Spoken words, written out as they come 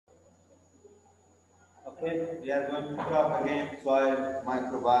Okay, we are going to talk again soil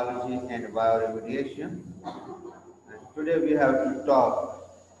microbiology and bioremediation. And today we have to talk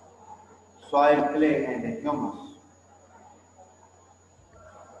soil, clay, and humus.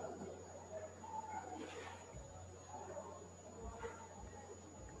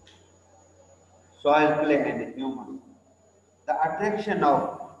 Soil, clay, and humus. The attraction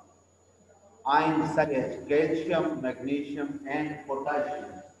of ions such as calcium, magnesium, and potassium.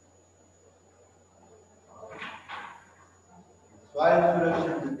 Soil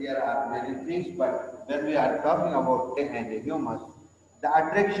solutions, there are many things, but when we are talking about clay and humus, the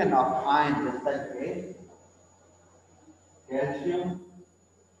attraction of ions such as calcium,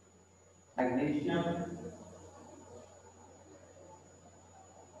 magnesium,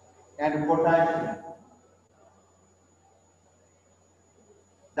 and potassium.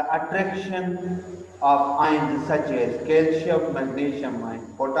 The attraction of ions such as calcium, magnesium,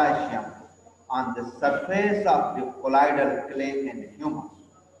 and potassium on the surface of the colloidal clay and humus.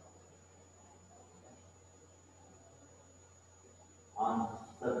 On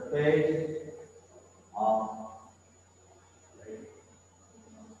the surface of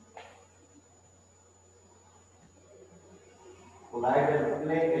colloidal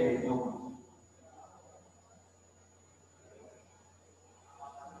clay and humus.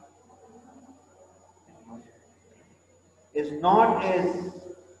 Is not as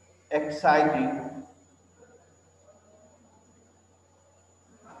exciting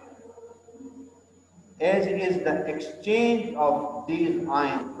as is the exchange of these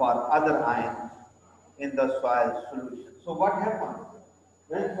ions for other ions in the soil solution. So what happens?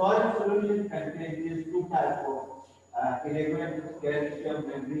 When soil solution contains these two types of elements, calcium,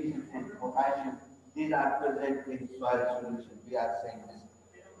 magnesium, and potassium, these are present in soil solution. We are saying this.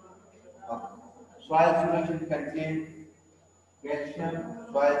 Okay. Soil solution contains calcium,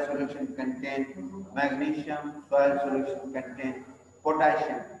 soil solution contains magnesium, soil solution contains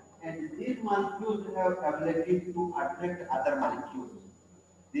potassium. And these molecules have ability to attract other molecules.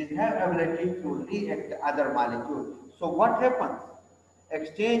 These have ability to react other molecules. So what happens?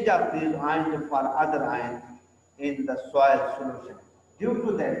 Exchange of these ions for other ions in the soil solution. Due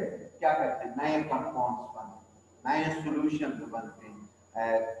to that, क्या करते हैं? नए compounds बनते हैं, नए solutions बनते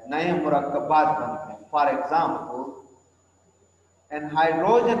हैं, नए मुरक्कबात बनते हैं. For example, an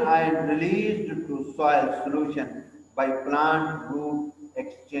hydrogen ion released to soil solution by plant root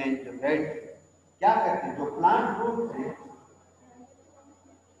exchange rate. क्या करते हैं? जो plant roots हैं,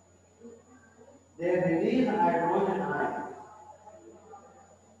 they release hydrogen ion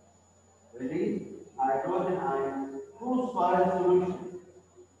to soil solution.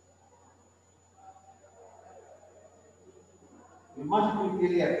 We must be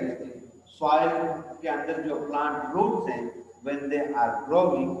clear this thing. Soil के अंदर जो plant roots हैं, when they are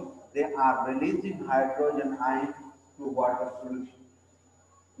growing, they are releasing hydrogen ion to water solution.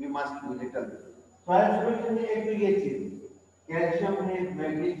 We must be little. Soil solution में एक तो ये चीज, calcium है,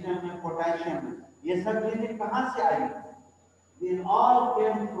 मैग्नीशियम है, पोटेशियम है, ये सब चीजें कहाँ से आई? These all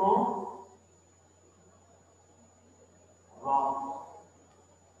came from rocks,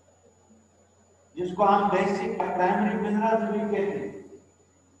 जिसको हम बेसिक प्राइमरी मिनरल्स भी कहते हैं.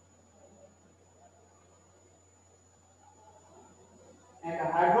 And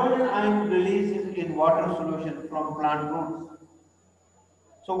hydrogen ion releases in water solution from plant roots.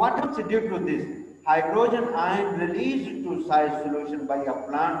 So what happens due to this? Hydrogen ion released to soil solution by a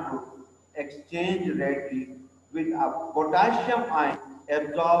plant root exchange readily with a potassium ion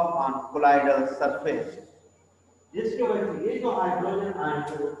absorbed on colloidal surface. जिसकी वजह से ये जो hydrogen ion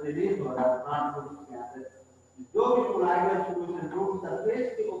release हो रहा है plant roots के अंदर, जो भी कोलाइडल सॉल्यूशन रूट सरफेस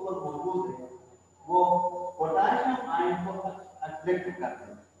के ऊपर मौजूद है, वो पोटेशियम आयन को अट्रैक्ट करते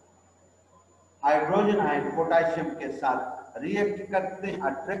हैं. हाइड्रोजन आयन पोटेशियम के साथ रिएक्ट करते हैं,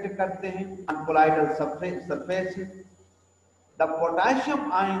 अट्रैक्ट करते हैं on colloidal surface. The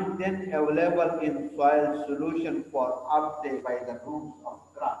potassium ion then available in soil solution for uptake by the roots of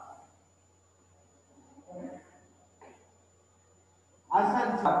grass.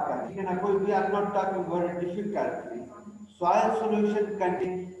 आसान सा बात है ना, कोई भी आप not talking very difficultly. Soil solution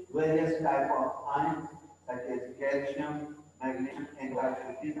contains various type of ions such as calcium, magnesium, and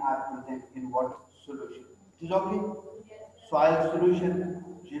potassium. These are present in water solution. Is okay? Soil solution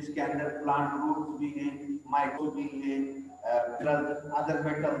जिसके अंदर plant roots भी हैं, micro भी हैं, other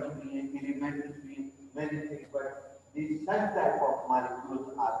metals भी हैं, elements भी हैं, many things, but these such type of molecules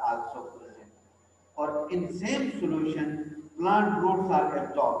are also present. और in same solution plant roots are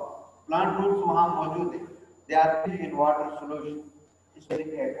absorbed. Plant roots वहाँ मौजूद हैं. They are in water solution,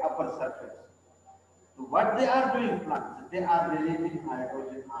 especially at upper surface. So what they are doing, plants? They are releasing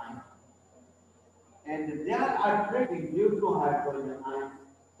hydrogen ion and they are attracting due to hydrogen ions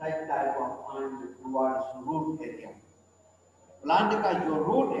such type of ions towards root area. Plant का जो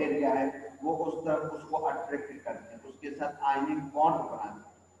root area है वो उस तरफ उसको attract करते हैं, उसके साथ आयनिक बॉन्ड बनाते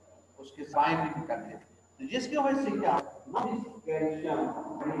हैं, उसके बाइंडिंग करते हैं, तो जिसकी वजह से क्या calcium,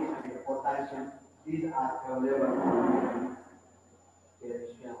 potassium, these are available,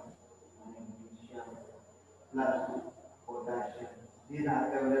 calcium, magnesium plus potassium, these are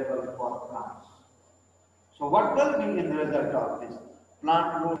available for plants. So what will be in the result of this?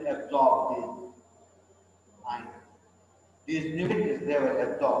 Plant will absorb these ions. These nutrients they will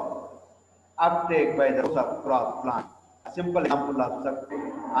absorb, uptake by the crop plant. A simple example of such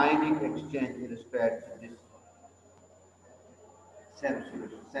ionic exchange illustrates this same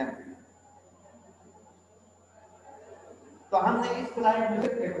solution, same. तो हमने इस slide में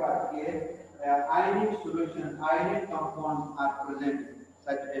एक बात की है, ionic solution, ionic compounds are present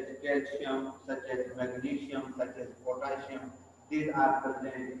such as calcium, such as magnesium, such as potassium. These are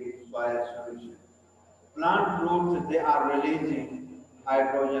present in soil solution. Plant roots they are releasing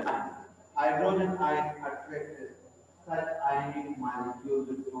hydrogen ion. Hydrogen ion attracts such ionic molecules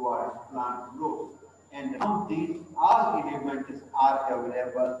towards plant roots, and now these all elements are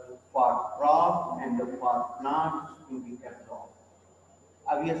available for crops and for plants to be absorbed.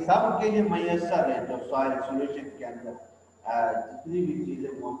 अब ये सब के लिए मैसर है जो soil solution के अंदर जितनी भी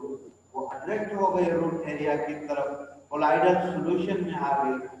चीजें मौजूद वो अट्रैक्ट हो गए रूट एरिया की तरफ, कोलाइडल सॉल्यूशन में आ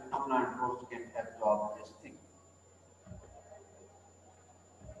गई, plant roots can absorb this thing.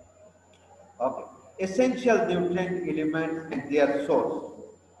 Okay. Essential nutrient elements and their source.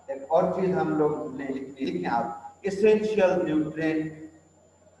 एक और चीज हम लोग लिखें आप, essential nutrient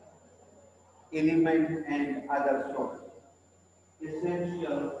element and other source.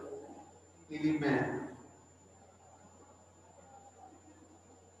 Essential element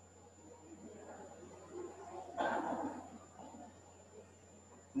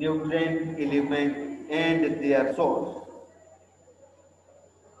nutrient element and their source.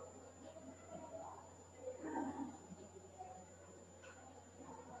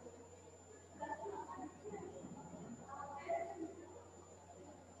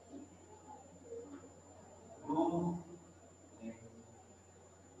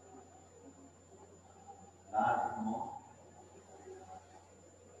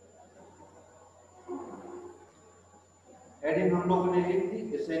 Heading हम लोगों ने लिख दी,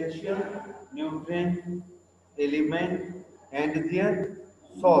 essential nutrient element and their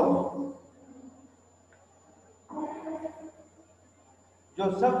source. जो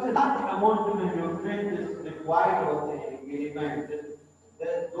सबसे लार्ज अमाउंट में न्यूट्रिएंट्स रिक्वायर्ड होते हैं elements,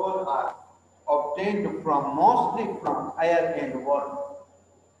 those are obtained from mostly from air and water.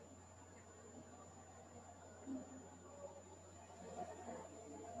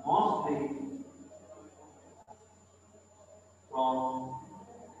 Mostly from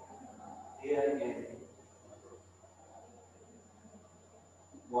air and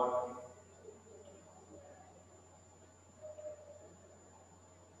water.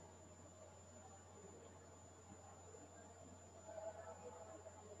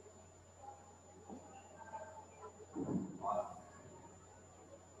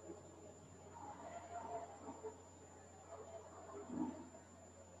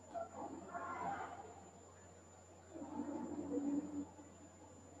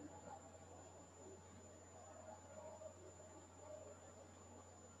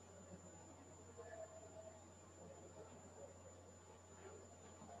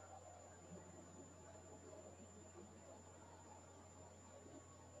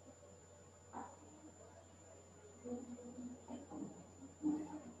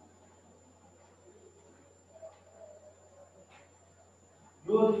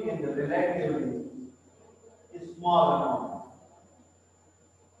 Used in the relatively small amount.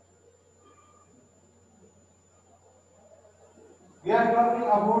 We are talking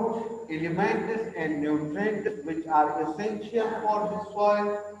about elements and nutrients which are essential for the soil,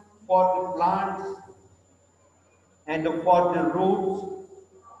 for the plants, and for the roots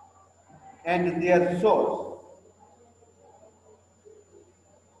and their source.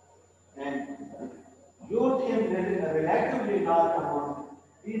 And used in a relatively large amount,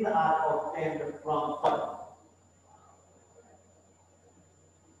 these are obtained from soil.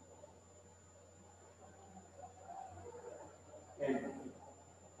 And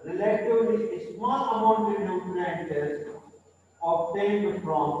relatively small amount of nutrients is obtained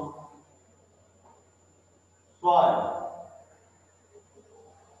from soil.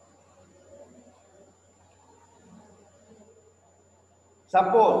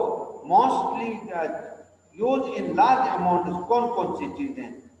 Suppose mostly used in large amounts कौन कौन सी चीजें,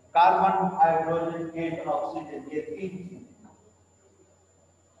 carbon, hydrogen and oxygen, ये तीन चीजें,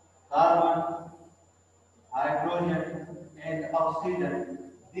 carbon, hydrogen and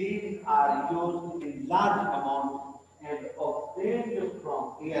oxygen, these are used in large amounts and obtained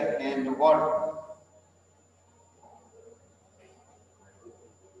from air and water.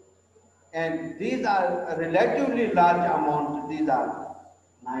 And these are a relatively large amounts. These are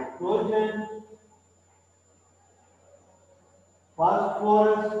nitrogen,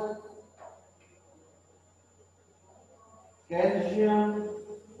 phosphorus, calcium,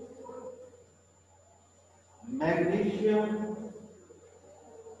 magnesium,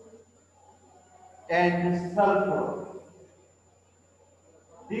 and sulfur.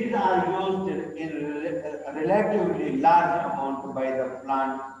 These are used in a relatively large amount by the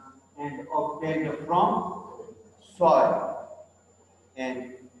plant and obtained from soil.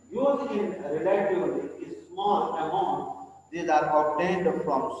 And used in a relatively small amount, these are obtained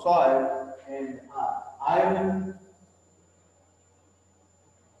from soil and are iron,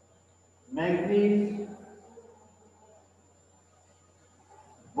 manganese,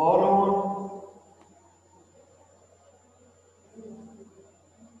 boron,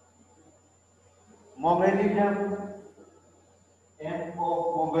 molybdenum, MO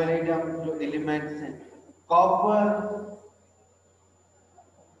molybdenum जो elements हैं, copper,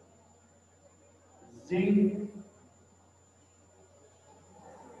 zinc,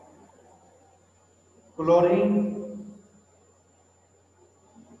 chlorine,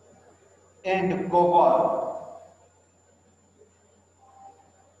 and cobalt.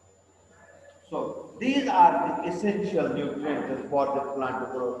 So these are the essential nutrients for the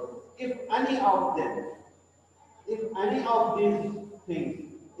plant growth. If any of them, if any of these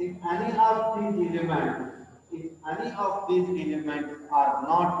things, if any of these elements, if any of these elements are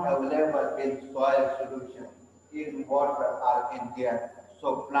not available in soil solution, in water or in air,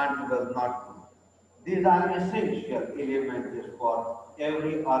 so plant will not grow. These are essential elements for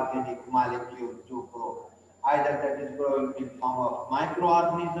every organic molecule to grow. Either that is growing in form of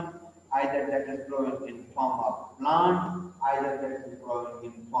microorganism, either that is growing in form of plant, either that is growing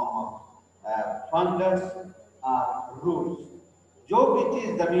in form of fungus or roots. जो भी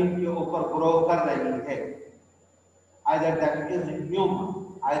चीज जमीन के ऊपर grow कर रही है, either that is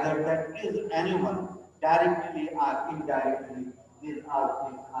human, either that is animal, directly or indirectly, these all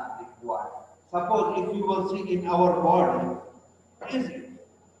things are required. Suppose if you will see in our body, easy.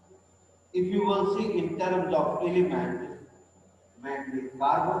 If you will see in terms of elements, mainly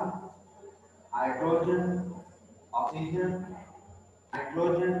carbon, hydrogen, oxygen,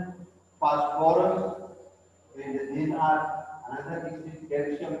 nitrogen, phosphorus, and these are another is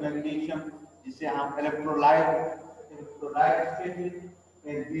calcium, magnesium, जिसे हम electrolytes कहते हैं,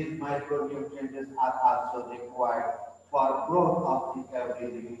 and these micronutrients are also required for growth of the every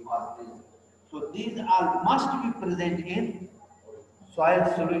living organism. So these are must be present in soil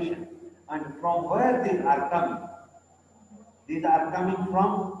solution. And from where these are coming? These are coming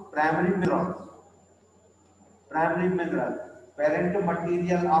from primary minerals. Primary mineral, parent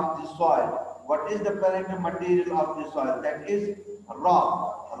material of the soil. What is the parent material of the soil? That is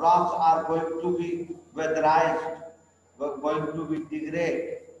rock. Rocks are going to be weatherized, going to be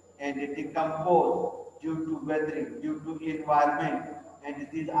degrade and decompose due to weathering, due to environment, and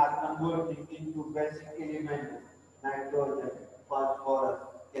these are converting into basic elements: nitrogen, phosphorus,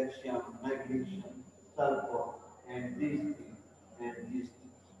 calcium, magnesium, sulfur, and these things, and these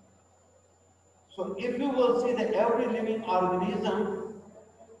things. So if you will see that every living organism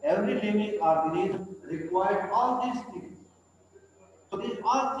requires all these things. So these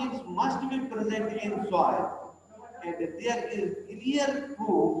all things must be present in soil, and there is clear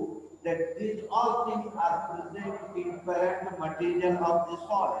proof that these all things are present in parent material of the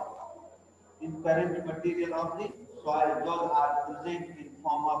soil. In parent material of the soil, those are present in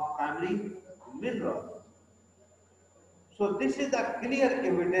form of primary minerals. So this is a clear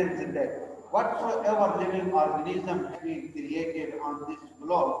evidence that whatsoever living organism has been created on this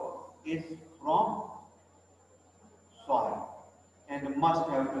globe is from soil and must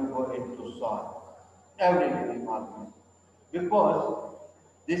have to go into soil. Every living organism. Because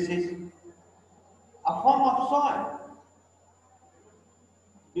this is a form of soil.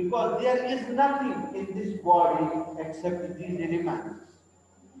 Because there is nothing in this body except these elements.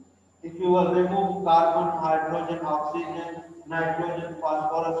 If you will remove carbon, hydrogen, oxygen, nitrogen,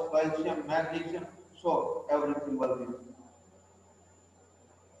 phosphorus, calcium, magnesium, so everything will be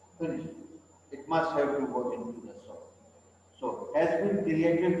finished. It must have to go into the soil. So, has been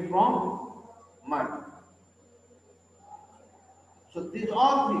created from mud. So, these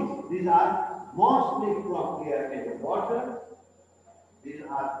all things, these are mostly from air and water, These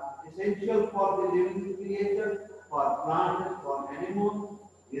are essential for the living creatures, for plants, for animals.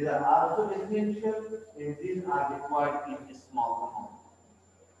 These are also essential, and these are required in a small amount.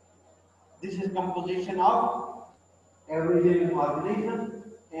 This is composition of every living organism,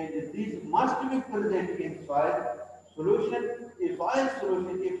 and these must be present in soil solution. If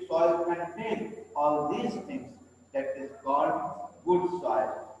soil contains all these things, that is called good soil,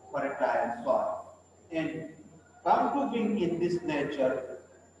 fertile soil. And come to being in this nature,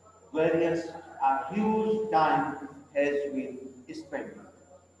 various a huge time has been spent.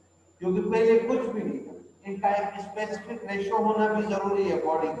 क्योंकि पहले कुछ भी नहीं था, इनका एक specific ratio होना भी जरूरी है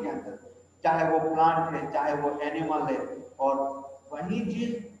बॉडी के अंदर, चाहे वो प्लांट है चाहे वो एनिमल है, और वही चीज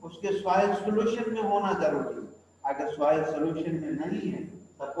उसके सॉइल सॉल्यूशन में होना जरूरी है। अगर सॉइल सॉल्यूशन में नहीं है,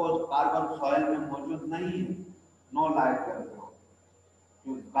 सपोज कार्बन सॉइल में मौजूद नहीं है, नो लाइफ कैन ग्रो,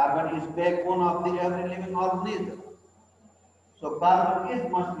 क्योंकि carbon is backbone of the every living organism. So carbon is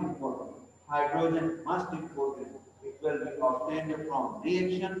must important, hydrogen must important. It will be obtained from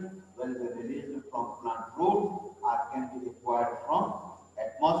reaction, will be released from plant roots, or can be acquired from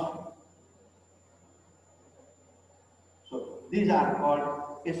atmosphere. So these are called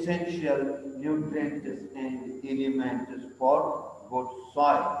essential nutrients and elements for good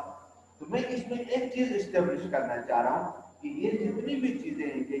soil. तो मैं इसमें एक चीज establish करना चाह रहा हूँ कि ये जितनी भी चीजें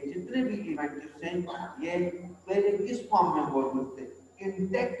हैं, ये जितने भी इवेंट्स हैं, ये पहले किस फॉर्म में मौजूद थे?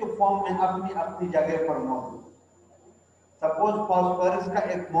 इंटेक्ट फॉर्म में अपनी अपनी जगह पर मौजूद। सपोज फास्फोरस का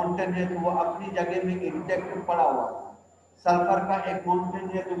एक माउंटेन है तो वो अपनी जगह में इंटेक्ट पड़ा हुआ था, सल्फर का एक माउंटेन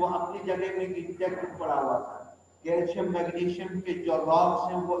है तो वो अपनी जगह में इंटेक्ट पड़ा हुआ था, कैल्शियम मैग्नीशियम के जो रॉक्स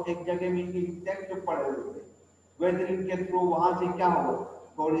हैं वो एक जगह में इंटेक्ट पड़े हुए थे। वेदरिंग के थ्रू वहां से क्या हुआ,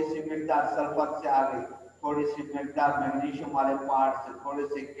 थोड़ी सी मिकदार सल्फर से आ गई, थोड़ी सी मिकदार मैग्नीशियम वाले पार्ट से, थोड़े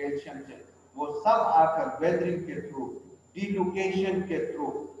से कैल्शियम से, वो सब आकर वेदरिंग के थ्रू, डिलोकेशन के थ्रू,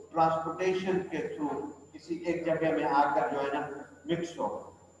 ट्रांसपोर्टेशन के थ्रू किसी एक जगह में आकर जो है ना मिक्स हो,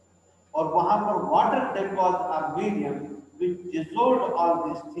 और वहां पर water deposit a medium which dissolved all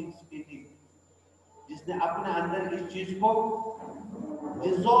this things in it, जिसने अपने अंदर इस चीज को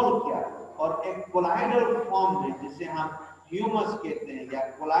डिसॉल्व किया, और एक कोलाइडल फॉर्म में, जिसे हम ह्यूमस कहते हैं या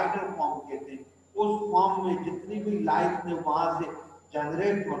कोलाइडल फॉर्म कहते हैं, उस फॉर्म में जितनी भी लाइफ ने वहां से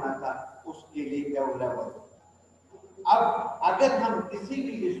जनरेट होना था उसके लिए अवेलेबल। अब अगर हम किसी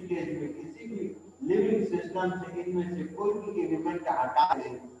भी स्टेज में किसी भी लिविंग सिस्टम से इनमें से कोई भी एलिमेंट हटा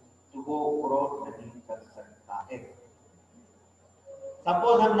दें तो वो ग्रोथ नहीं कर सकता है।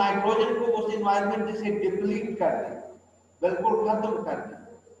 सपोज हम नाइट्रोजन को उस एनवायरनमेंट से डिप्लीट कर दें, बिल्कुल खत्म कर दें,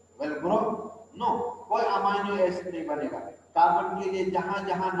 विल ग्रो नो, कोई अमाइनो एसिड नहीं बनेगा। कार्बन के लिए जहां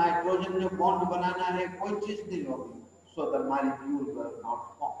जहां नाइट्रोजन ने बॉन्ड बनाना है कोई चीज नहीं होगी, so the molecule will not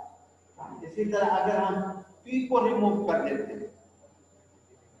form. इसी तरह अगर हम पी को रिमूव कर देते हैं,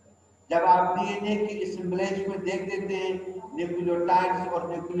 जब आप डीएनए की असेंबलेज में देख देते हैं, न्यूक्लियोटाइड्स और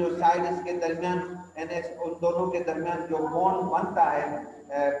न्यूक्लियोसाइड्स के दरमियान एनएच, उन दोनों के दरमियान जो बॉन्ड बनता है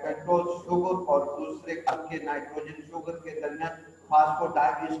पेंटोज शुगर और दूसरे के नाइट्रोजन शुगर के दरमियान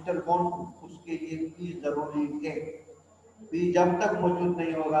फास्फोडाइएस्टर बॉन्ड, उसके लिए पी जरूरी है। पी जब तक मौजूद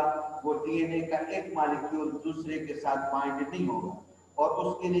नहीं होगा वो डीएनए का एक मॉलिक्यूल दूसरे के साथ बाइंड नहीं होगा, और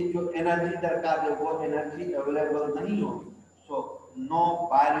उसके लिए जो एनर्जी दरकार है वो एनर्जी अवेलेबल नहीं होगी। So no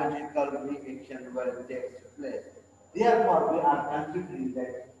biological reaction will take place. Therefore, we are considering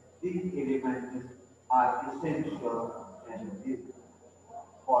that these elements are essential and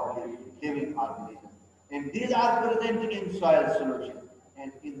for living organisms, and these are present in soil solution.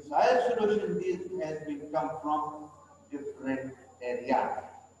 And in soil solution, this has been come from different areas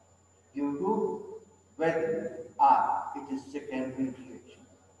due to weather or it is secondary reaction.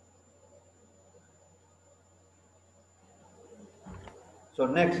 So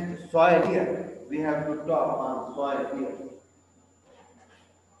next, soil here. We have to talk on soil here.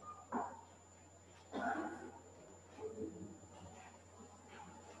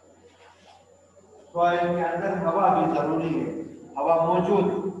 Soil के अंदर हवा भी जरूरी है, हवा मौजूद।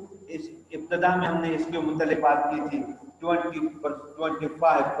 इस इब्तदा में हमने इसके मुतालिक बात की थी,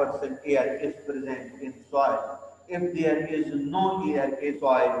 25% air is present in soil. If there is no air in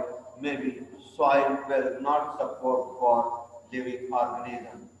soil, maybe soil will not support for living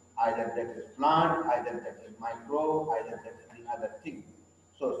organism. Either that is plant, either that is microbe, either that is any other thing.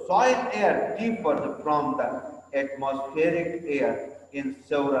 So soil air differs from the atmospheric air in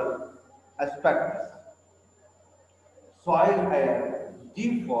several aspects. Soil air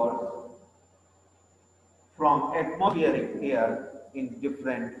differs from atmospheric air in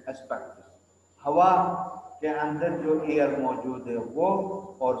different aspects. हवा के अंदर जो air मौजूद है वो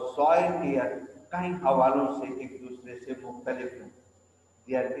और soil air कई हवालों से एक दूसरे से मुख्तलिफ है।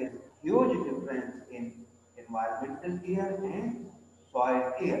 There is huge difference in environmental air and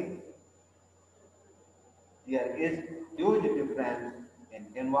soil air. There is huge difference in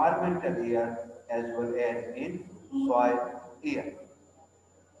environmental air as well as in soil air.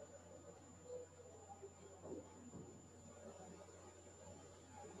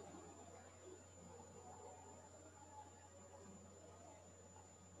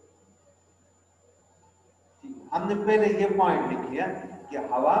 हमने पहले ये पॉइंट लिखा कि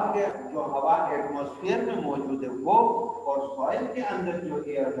हवा के जो हवा एटमॉस्फेयर में मौजूद है वो और सॉइल के अंदर जो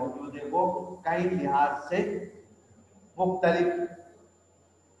एयर मौजूद है वो कई लिहाज से मुख्तलिफ।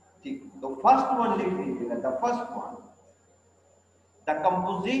 ठीक, तो फर्स्ट वन लिख लीजिएगा। The first one, the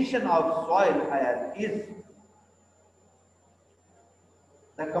composition of soil air is,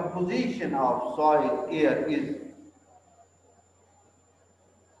 the composition of soil air is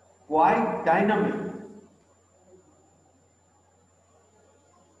quite dynamic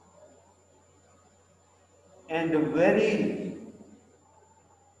and varies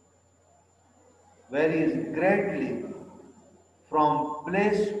greatly from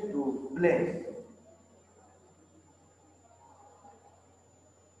place to place,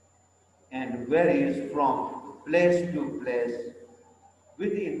 and varies from place to place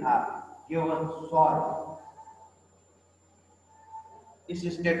within a given soil। इस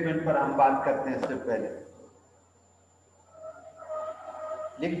statement पर हम बात करते हैं। इससे पहले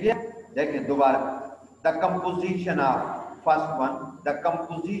लिख दिया, देखें दोबारा। The composition of, first one, the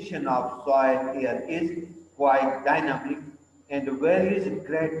composition of soil air is quite dynamic and varies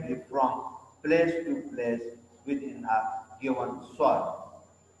greatly from place to place within a given soil।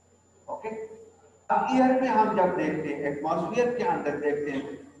 Okay? अब एयर में हम जब देखते हैं, एटमॉस्फेयर के अंदर देखते हैं,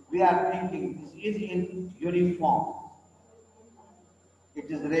 we are thinking this is in uniform, it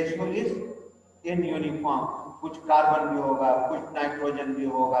is ratio is in uniform। कुछ कार्बन भी होगा, कुछ नाइट्रोजन भी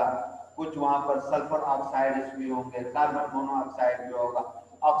होगा, कुछ वहां पर सल्फर ऑक्साइड्स भी होंगे, कार्बन मोनोऑक्साइड भी होगा,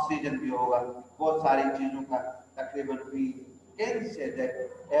 ऑक्सीजन भी होगा, बहुत सारी चीजों का तकरीबन we can say that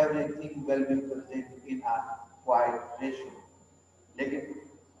everything will be present in a quiet ratio। लेकिन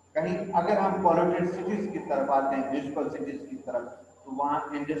कहीं अगर हम पॉल्यूटेड सिटीज की तरफ आते हैं, म्यूनिसिपल सिटीज की तरफ, तो वहां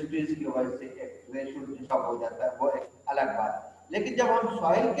इंडस्ट्रीज की वजह से एक रेशियो डिस्टर्ब हो जाता है, वो एक अलग बात है। लेकिन जब हम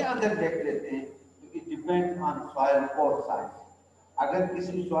सॉइल के अंदर देख लेते हैं तो it depends on soil pore size. अगर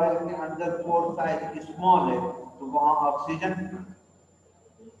किसी सॉइल के अंदर पोर साइज स्मॉल है तो वहां ऑक्सीजन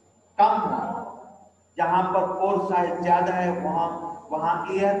कम है, जहां पर पोर साइज ज्यादा है वहां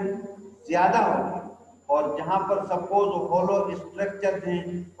एयर ज्यादा होगी। और जहां पर सपोज होलो स्ट्रक्चर है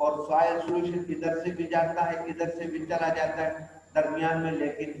और सॉइल सॉल्यूशन इधर से भी जाता है, इधर से भी चला जाता है दरमियान में,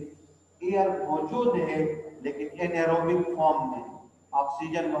 लेकिन एयर मौजूद है लेकिन एनारोबिक फॉर्म में,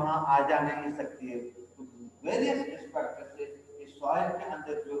 ऑक्सीजन वहां आ जा नहीं सकती है। तो वेरियस एस्पेक्ट से सॉइल के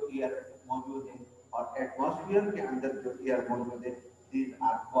अंदर जो एयर मौजूद है और एटमॉस्फेयर के अंदर जो एयर मौजूद है, these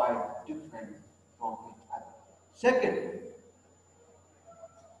are quite different from each other। Second,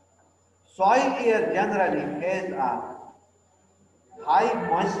 soil air generally has a high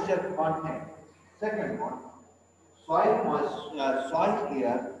moisture content। Second one, soil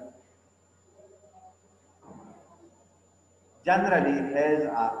air generally has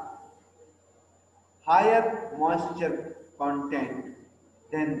a higher moisture content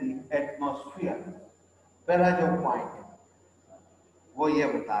than the atmosphere। पहला जो point है वो ये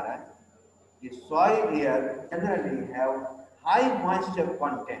बता रहा है कि soil air generally have high moisture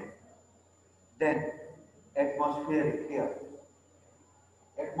content than atmospheric air।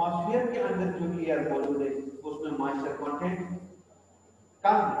 Atmosphere के अंदर जो एयर मौजूद है उसमें मॉइस्चर कंटेंट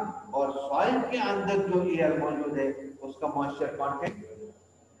कम है, और सॉइल के अंदर जो एयर मौजूद है उसका मॉइस्चर कंटेंट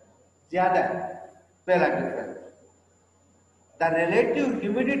ज्यादा है। पहला difference. The relative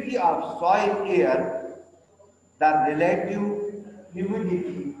humidity of soil air, the relative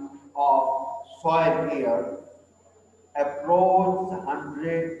humidity of soil air approach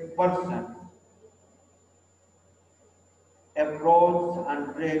 100%,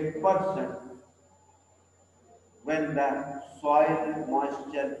 when the soil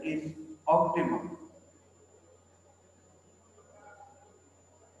moisture is optimum।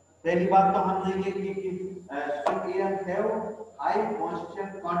 पहली बात तो हमने ये की कि soil air have high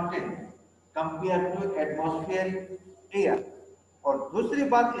moisture content compared to atmospheric air, और दूसरी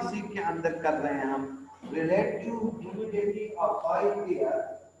बात इसी के अंदर कर रहे हैं हम, relative humidity of soil air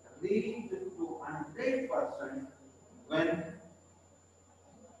reach to 100% when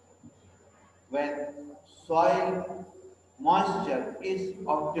soil moisture is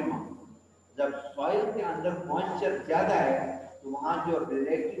optimum। जब सॉइल के अंदर मॉइस्चर ज्यादा है तो वहां जो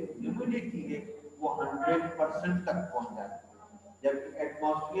रिलेटिव ह्यूमिडिटी है वो 100% तक पहुंच जाती है। जबकि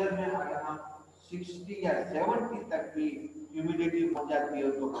एटमॉस्फेयर में अगर हम 60 या 70 तक भी ह्यूमिडिटी हो जाती है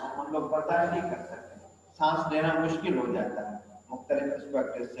तो हम लोग बर्दाश्त नहीं कर सकते, सांस लेना मुश्किल हो जाता है मुख्तलिफ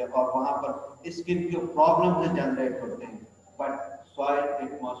एस्पेक्ट से, और वहां पर स्किन के प्रॉब्लम जनरेट होते हैं। बट सॉइल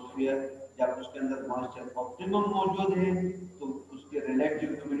एटमॉस्फेयर जब उसके अंदर मॉइस्चर ऑप्टिमम मौजूद है तो उसकी रिलेटिव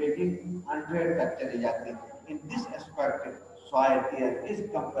ह्यूमिडिटी 100 तक चली जाती है। In this aspect soil here is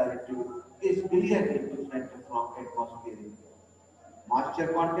comparative is clearly different from atmospheric. Moisture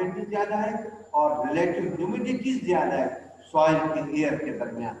content ज्यादा है और रिलेटिव ह्यूमिडिटी ज्यादा है सॉइल की एयर के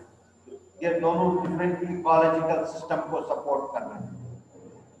दरमियान। ये दोनों डिफरेंट इकोलॉजिकल सिस्टम को सपोर्ट कर रहे हैं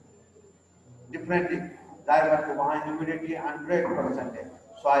डिफरेंटली। जाहिर है वहां ह्यूमिडिटी 100% है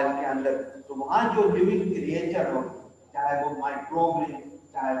सॉइल के अंदर, तो वहां जो लिविंग क्रिएचर हो, चाहे वो माइक्रोब है,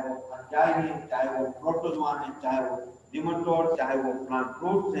 चाहे वो फंजाई है, चाहे वो प्रोटोजोआ है, चाहे वो निमेटोड, चाहे वो प्लांट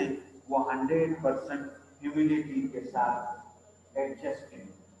रूट्स हैं, वो 100% ह्यूमिडिटी के साथ एडजस्ट हैं।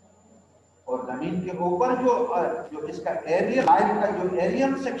 और जमीन के ऊपर जो इसका एरियल लाइफ का जो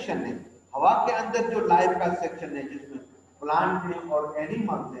एरियल सेक्शन है, हवा के अंदर जो लाइफ का सेक्शन है जिसमें प्लांट है और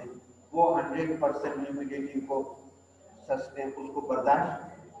एनिमल्स है, वो 100% ह्यूमिडिटी को सस्टेन उसको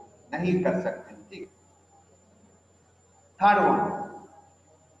बर्दाश्त नहीं कर सकते। ठीक। Third one,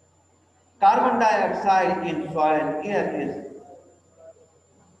 carbon dioxide in soil air is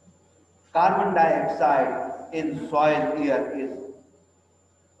carbon dioxide in soil air is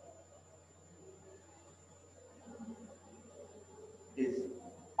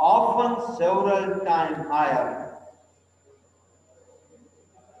often several times higher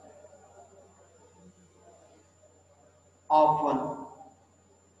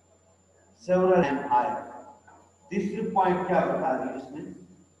तीसरी पॉइंट क्या बता दी इसमें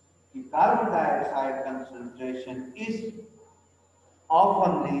कि carbon dioxide concentration is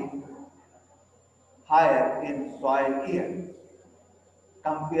oftenly higher in soil air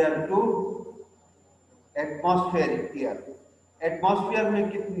compared to atmospheric air. Atmosphere में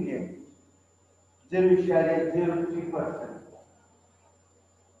कितनी है? 0.03%।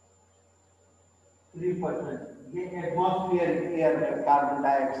 ये atmospheric air में कार्बन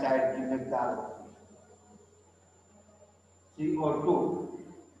डाइऑक्साइड की मिकदार होती है CO2।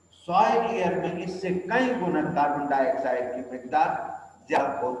 सॉइल एयर में इससे कई गुना कार्बन डाइऑक्साइड की मिकदार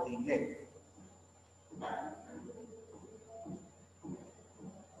ज्यादा होती है।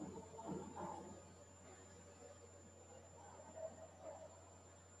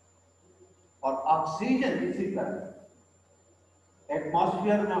 और ऑक्सीजन इसी तरह,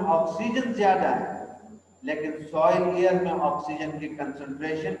 एटमॉस्फेयर में ऑक्सीजन ज्यादा है लेकिन सॉइल एयर में ऑक्सीजन की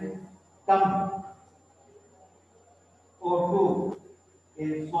कंसंट्रेशन कम है। O2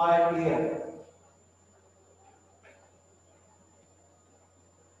 in soil air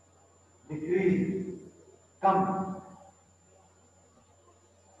decrease, come.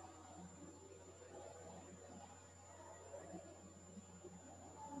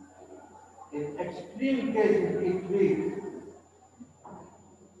 In extreme cases increase,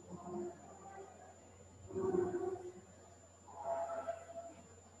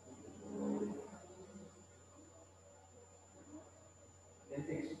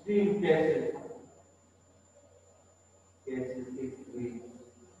 extreme cases increase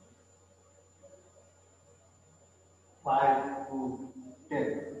 5 to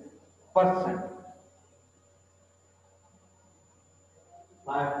 10%,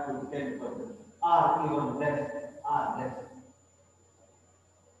 5 to 10%, or even less।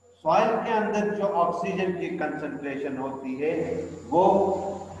 Soil के अंदर जो ऑक्सीजन की कंसंट्रेशन होती है वो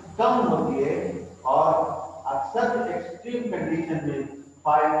कम होती है और अक्सर एक्सट्रीम कंडीशन में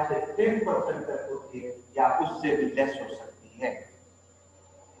 5 से 10% तक होती है या उससे भी लेस हो सकती है।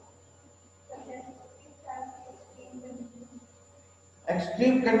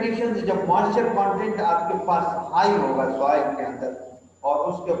 एक्सट्रीम कंडीशन जब मॉइस्चर कंटेंट आपके पास हाई होगा सॉइल के अंदर और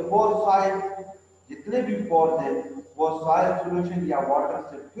उसके पोर साइड जितने भी पोर्स हैं वो सॉइल सॉल्यूशन या वाटर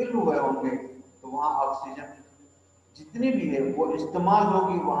से फिल हुए होंगे, तो वहां ऑक्सीजन जितनी भी है वो इस्तेमाल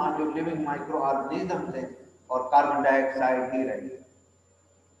होगी, वहां जो लिविंग माइक्रो ऑर्गेनिज्म है और कार्बन डाइऑक्साइड ही रहेगी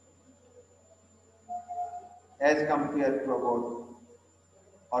एज कंपेयर टू अबाउट।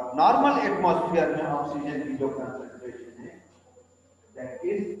 और नॉर्मल एटमॉस्फेयर में ऑक्सीजन की जो कंसंट्रेशन है दैट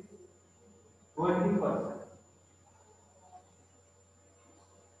इज 20%।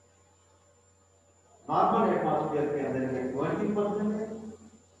 नॉर्मल एटमॉस्फेयर के अंदर ये 20% है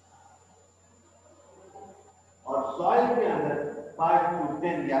और सॉइल के अंदर 5 to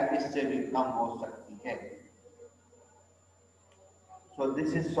 10 या इससे भी कम हो सकती है। So this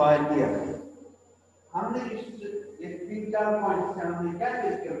is soil air. हमने इस 3-4 पॉइंट से हमने क्या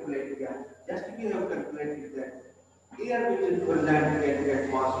कैलकुलेट किया? Just we have calculated that Air which is present in the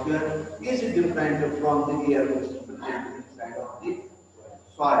atmosphere is different from the air which is present inside of the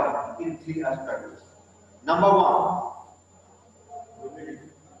soil in three aspects. Number one,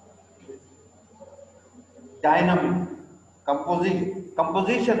 dynamic.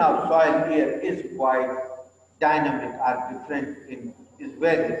 Composition of soil air is quite dynamic or different in is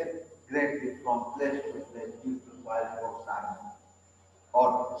varies greatly from place to place due to soil proximity. और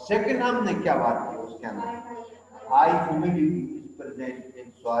second हमने क्या बात की उसके अंदर high humidity is present in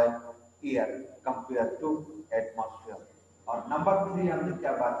soil air compare to atmosphere और number 3 हमने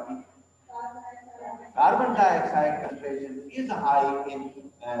क्या बात की carbon dioxide concentration is high in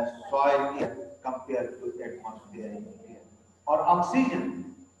soil air compare to atmosphere air और oxygen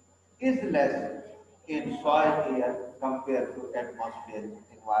is less in soil air compare to atmosphere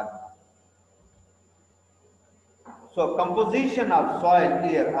environment. So composition of soil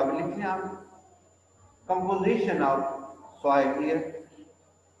air. अब लिखें आप composition of soil air.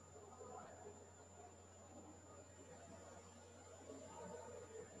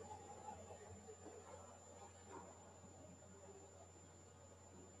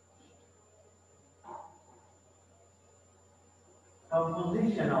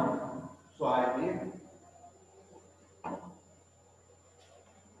 Composition of soil air.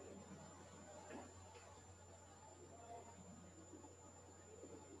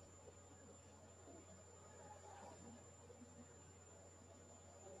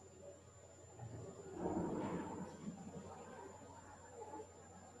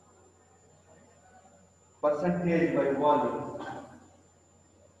 Percentage by volume.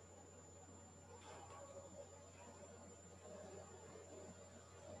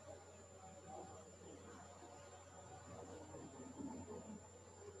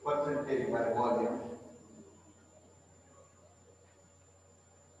 Percentage by volume.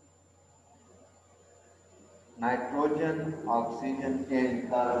 Nitrogen, oxygen, and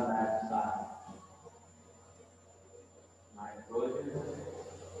carbon dioxide. Nitrogen,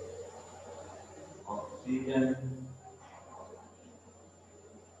 oxygen,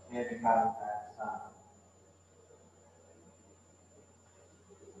 and carbon dioxide.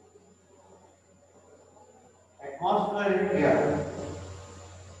 Atmospheric air.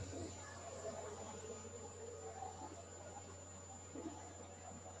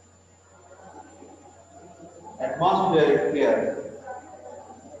 Atmospheric air.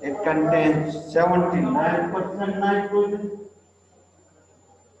 It contains 79% nitrogen,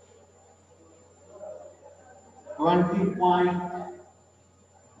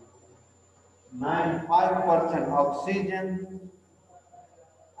 20.95% oxygen,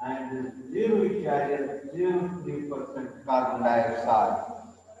 and 0.03% carbon dioxide.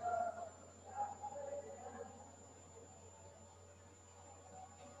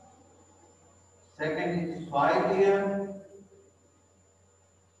 Second is soil air.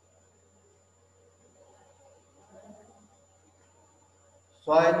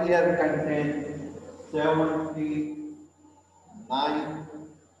 Soil air contains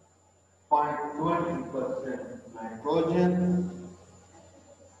 79.20% nitrogen,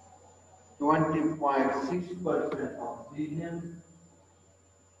 20.6% oxygen,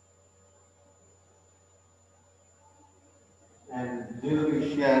 and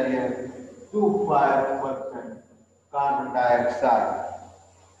 0.25% carbon dioxide.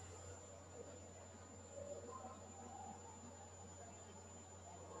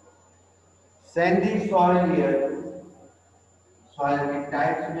 Sandy soil air, soil के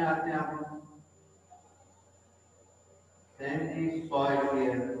types में आते हैं आप लोग. Sandy soil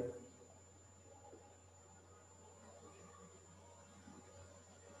air,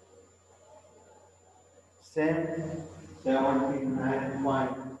 sand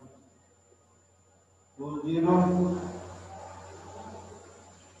 79.20,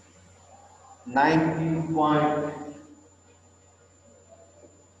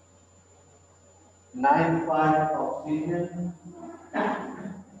 19.95 oxygen,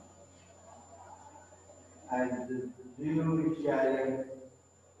 and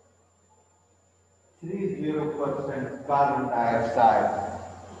 0.30% carbon dioxide.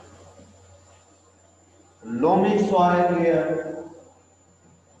 Loamy soil air,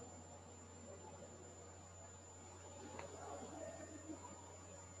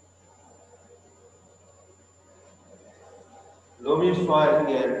 loamy soil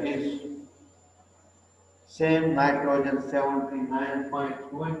air is same nitrogen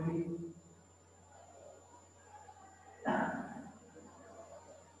 79.20,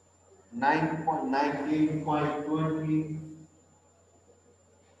 19.20,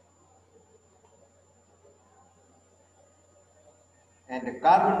 and the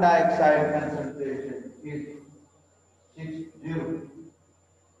carbon dioxide concentration is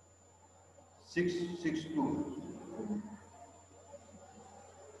 662.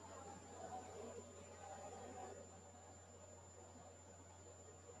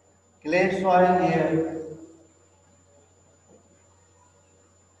 Clay soil here.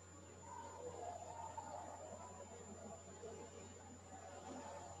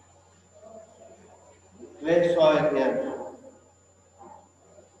 Clay soil here.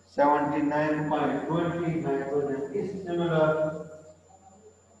 79.20 nitrogen is similar.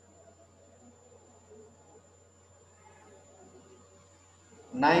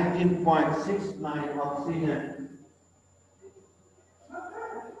 19.69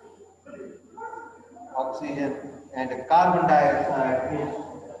 oxygen and carbon dioxide is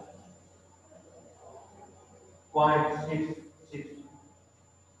 0.66.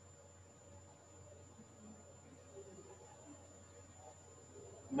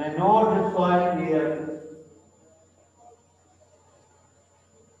 Manure soil here.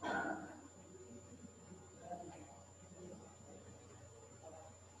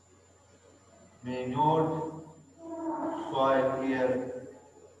 Manure soil here.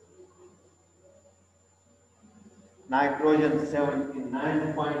 Nitrogen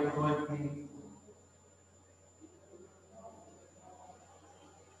 79.20.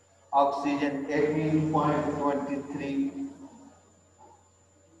 Oxygen 18.23.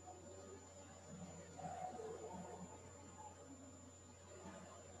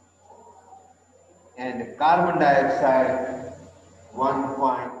 And carbon dioxide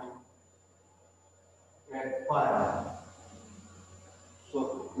 1.85. So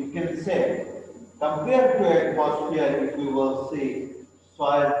we can say, compared to atmosphere, if we will see,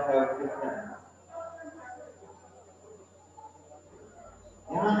 soil have different.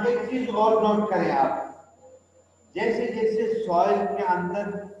 यहाँ एक चीज और note करें आप, जैसे जैसे soil के अंदर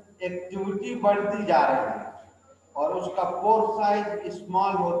एक्टिविटी बढ़ती जा रही है और उसका पोर साइज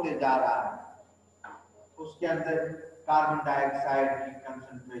स्मॉल होते जा रहा है, उसके अंदर कार्बन डाइऑक्साइड की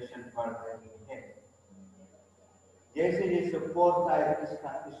कंसंट्रेशन बढ़ रही है। जैसे जैसे पोर साइज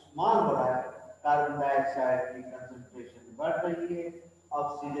इसका स्मॉल हो रहा है, कार्बन डाइऑक्साइड की कंसंट्रेशन बढ़ रही है,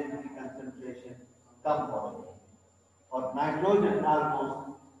 ऑक्सीजन की कंसंट्रेशन कम हो रही है और नाइट्रोजन ऑलमोस्ट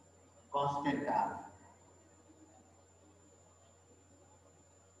कांस्टेंट है।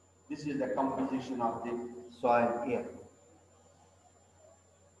 This is the composition of the soil here.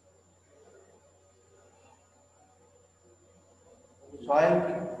 Soil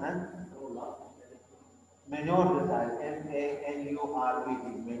की manure soil, MANURED,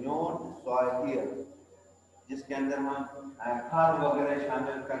 manure soil here, जिसके अंदर हम खाद वगैरह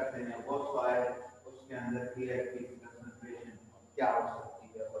शामिल करते हैं, वो soil, उसके अंदर एयर की कंसंट्रेशन क्या हो सकती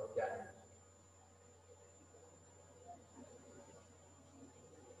है और क्या नहीं।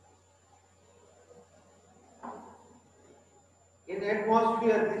 In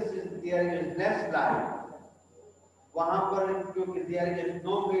atmosphere, there is less light. वहां पर क्योंकि there is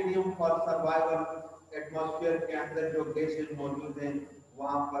no medium for survival, atmosphere के अंदर जो गैसेज मौजूद हैं,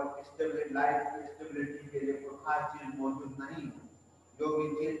 वहां पर स्टेबिलिटी के लिए कोई खास चीज मौजूद नहीं। जो भी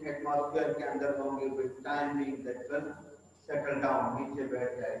चीज एटमॉस्फेयर के अंदर होंगे, with time being that will settle down, नीचे बैठ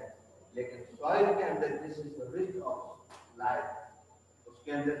जाए। लेकिन सॉइल के अंदर this is rich of life,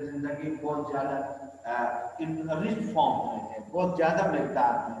 उसके अंदर जिंदगी बहुत ज्यादा इन रिच फॉर्म में है, बहुत ज्यादा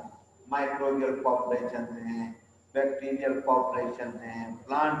मिकदार में। माइक्रोबियल पॉपुलेशन हैं, बैक्टीरियल पॉपुलेशन हैं,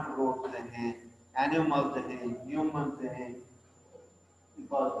 प्लांट ग्रोथ हैं, एनिमल्स हैं, ह्यूमंस हैं,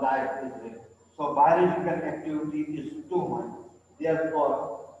 because life is rich. So biological activity is too much. Therefore,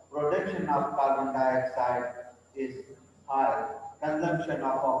 production of carbon dioxide is high, consumption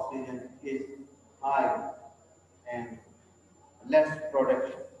of oxygen is high, and less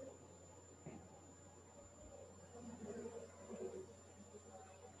production.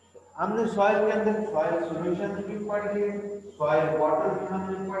 हमने soil के अंदर soil solution भी पढ़ लिए, soil water भी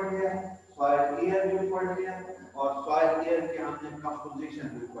हमने पढ़ लिया, सॉइल एयर भी पढ़ लिया और सॉइल एयर के हमने कंपोजिशन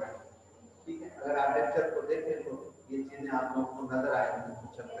भी पढ़ लिया। ठीक है, अगर आप लेक्चर को देखें तो ये चीजें आप लोगों को नजर आएंगी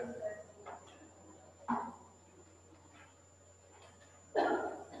चलते हैं।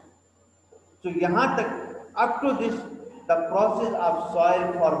 तो यहाँ तक up to this the process of soil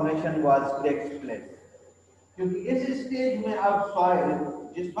formation was takes place, क्योंकि इस स्टेज में अब सॉइल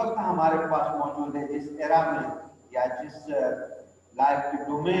जिस वक्त हमारे पास मौजूद है, जिस एरा में या जिस लाइफ के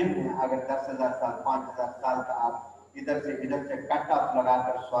डोमेन में, अगर 10,000 साल 5,000 साल का आप इधर से कट ऑफ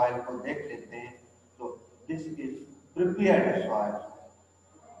लगाकर सॉइल को देख लेते हैं, तो दिस इज प्रिपेयर्ड सॉइल।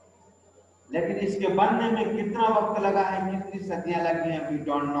 लेकिन इसके बनने में कितना वक्त लगा है, कितनी सदियां लगी हैं, वी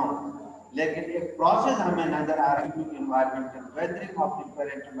डोंट नो। लेकिन एक प्रोसेस हमें नजर आ रही है, environmental weathering of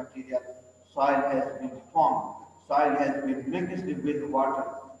different material, soil has been formed, soil has been mixed with water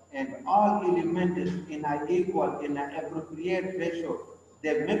and all elements in an equal, in an appropriate ratio,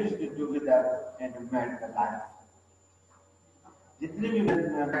 they mixed together and made the life. जितने भी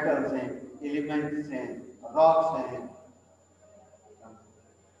metals हैं, elements हैं, rocks हैं,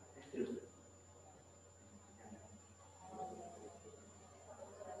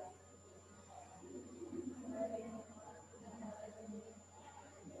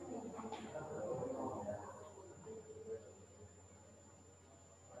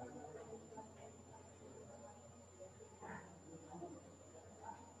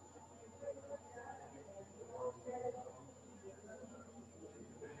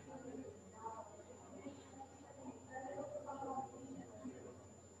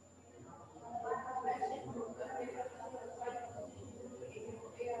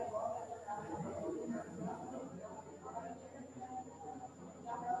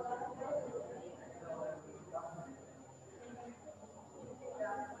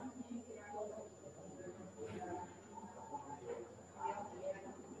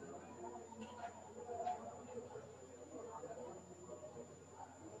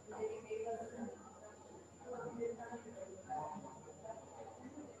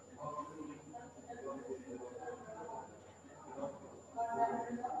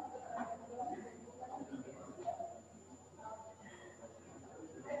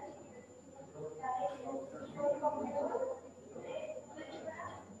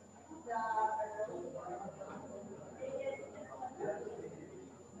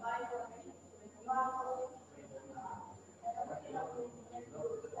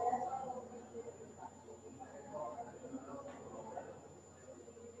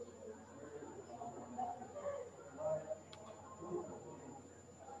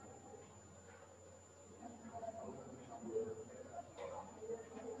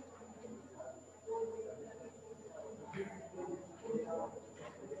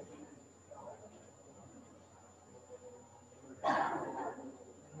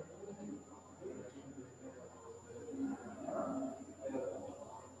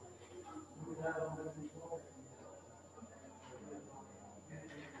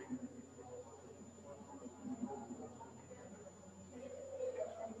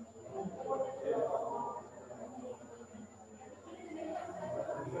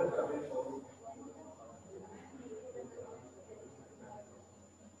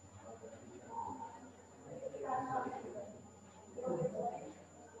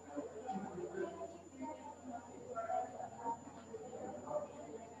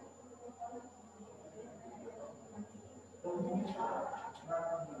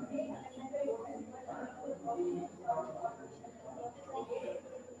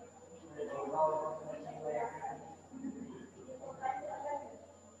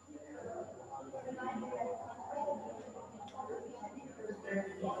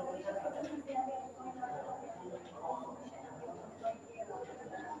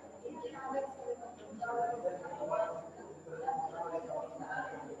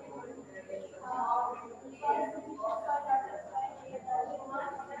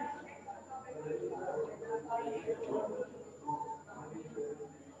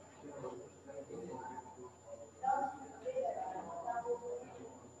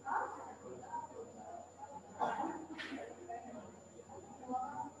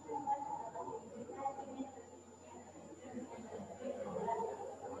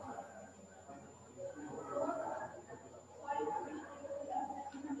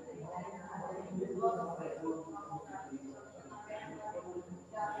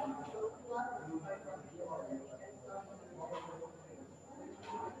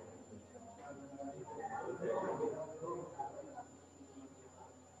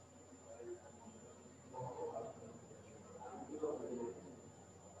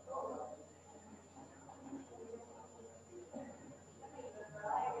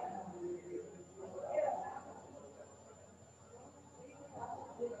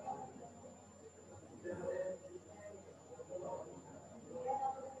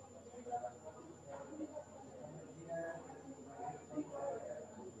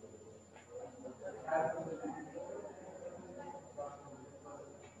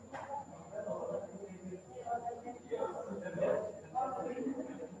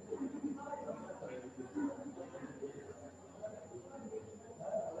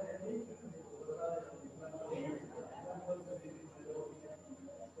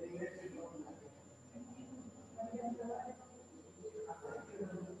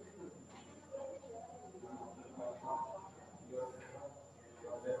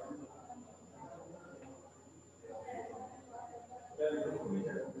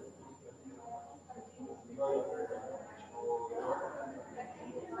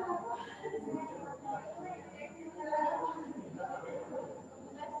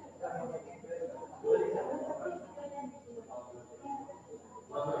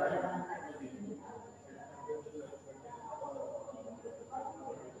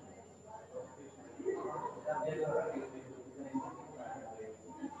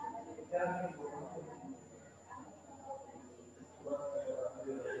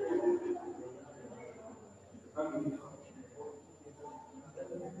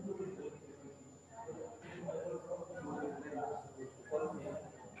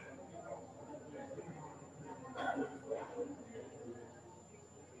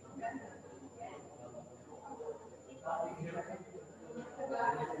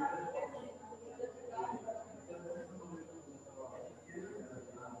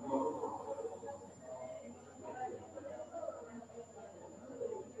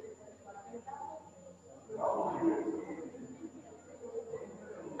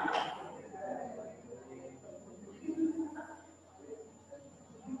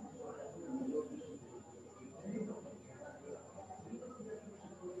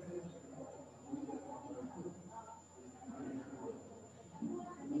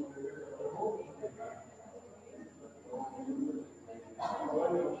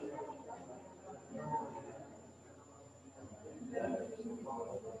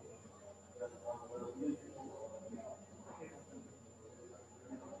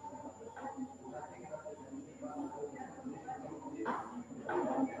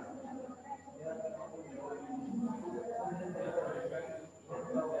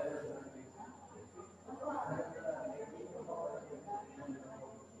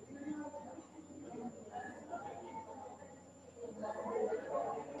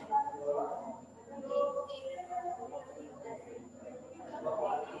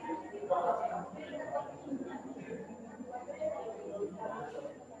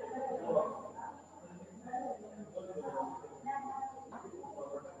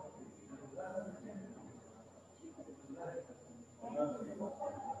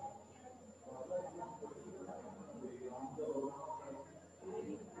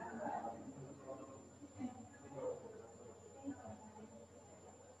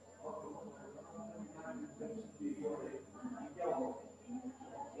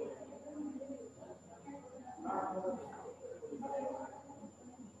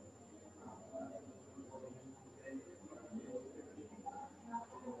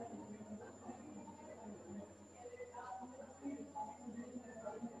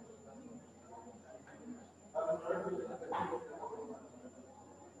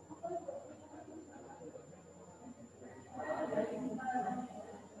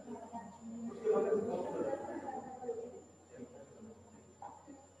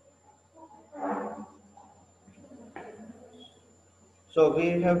 So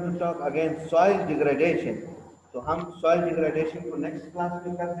we have to talk again soil degradation. तो हम soil degradation को next class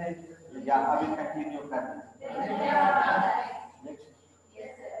में करते हैं या अभी continue करते हैं? Next.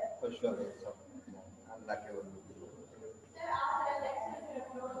 For sure. अल्लाह के वजह।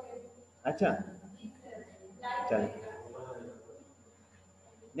 अच्छा चल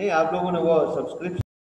नहीं आप लोगों ने वो सब्सक्रिप्शन